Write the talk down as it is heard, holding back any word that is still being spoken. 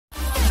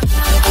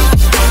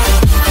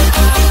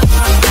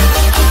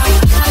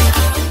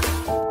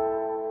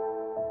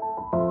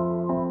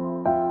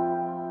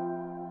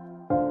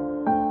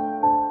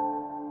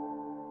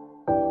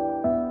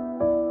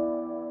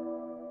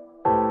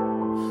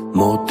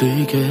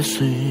Ոտիգես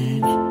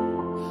ինձ,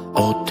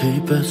 օդի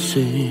պես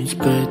ինձ,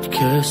 պետք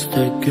ես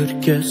թե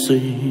գրկես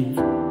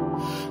ինձ,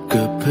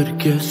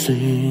 կփրկես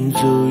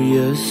ինձ ու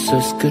ես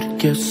ես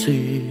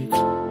գրկեսից,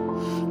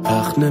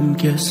 փախնեմ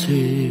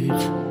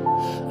կեսից,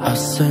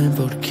 ասեմ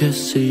որ քեզ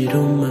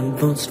սիրում եմ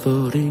ոնց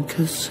որ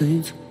ինքս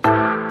ինձ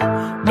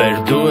Բեր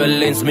դու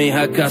էլ ինձ մի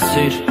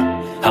հակասիր,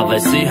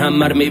 հավեսի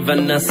համար մի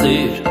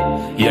վնասիր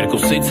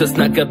Երկուսիցս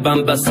նա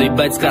կբամբասի,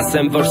 բայց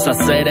կասեմ որ սա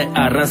սեր է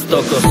առանց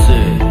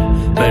տոկոսի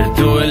Բեր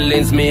դու էլ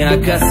ինձ մի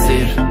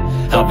հակասիր,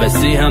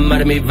 հավեսի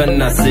համար մի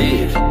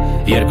վնասիր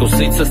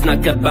Երկուսիցս նա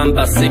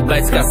կբամբասի,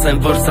 բայց կասեմ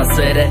որ սա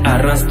սեր է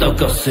առանց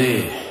տոկոսի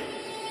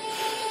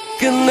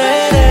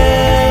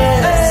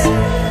Կներես,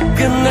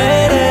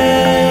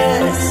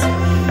 կներես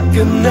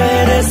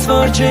Կներես,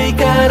 որ չի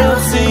կարող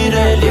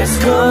սիրել ես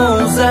քո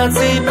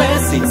ուզածի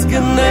պես ինձ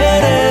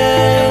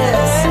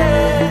կներես,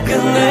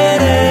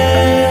 կներես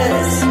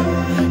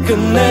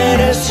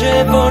Կներես չէ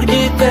որ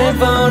գիտեմ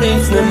որ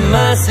ինձ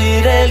նմա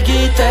սիրել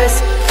գիտես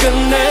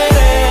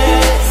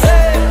Կներես,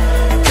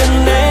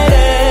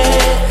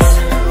 կներես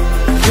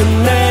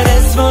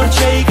Կներես, որ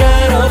չի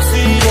կարող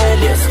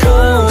սիրել ես քո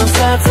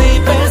ուզածի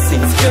պես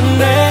ինձ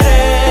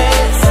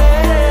կներես,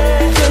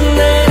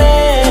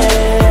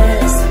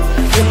 կներես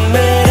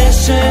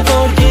Կներես չէ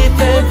որ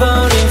գիտեմ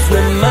որ ինձ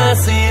նմա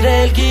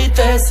սիրել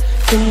գիտես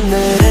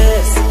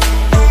Կներես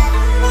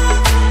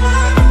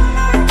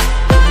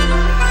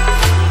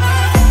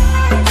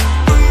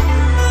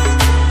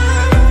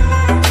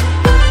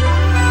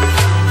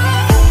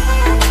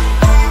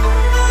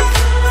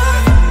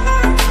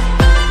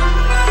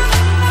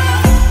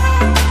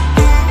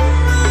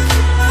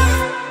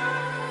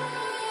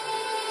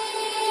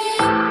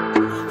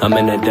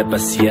Ամենայն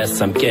դեպս ես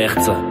եմ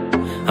կեղծը,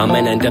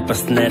 ամենայն դեպս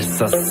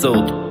ներսը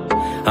սուտ,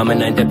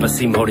 ամենայն դեպս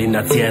իմ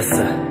հորինած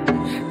եսը,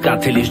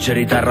 կաթիլից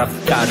ջրի դարավ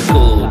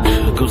կարկուտ,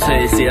 գուցե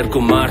ես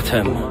երկու մարդ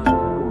եմ,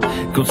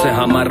 գուցե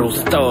համառ ու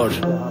ստոր,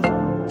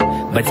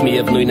 բայց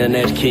միևնույն է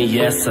ներքին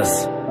եսս,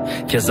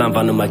 քեզ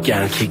անվանում է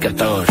կյանքի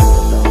կտոր,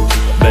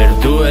 բեր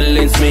դու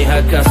էլ ինձ մի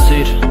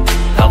հակասիր,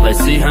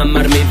 հավեսի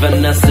համար մի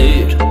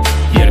վնասիր,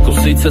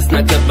 երկուսիցս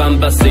նա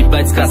կբամբասի,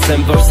 բայց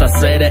կասեմ որ սա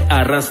սեր է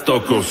առանց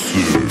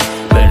տոկոսի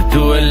Բեր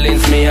դու էլ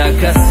ինձ մի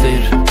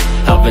հակասիր,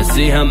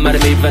 հավեսի համար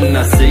մի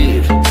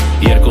վնասիր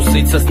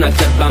Երկուսիցս նա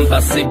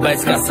կբամբասի,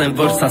 բայց կասեմ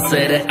որ սա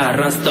սեր է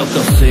առանց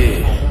տոկոսի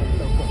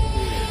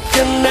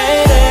Կներես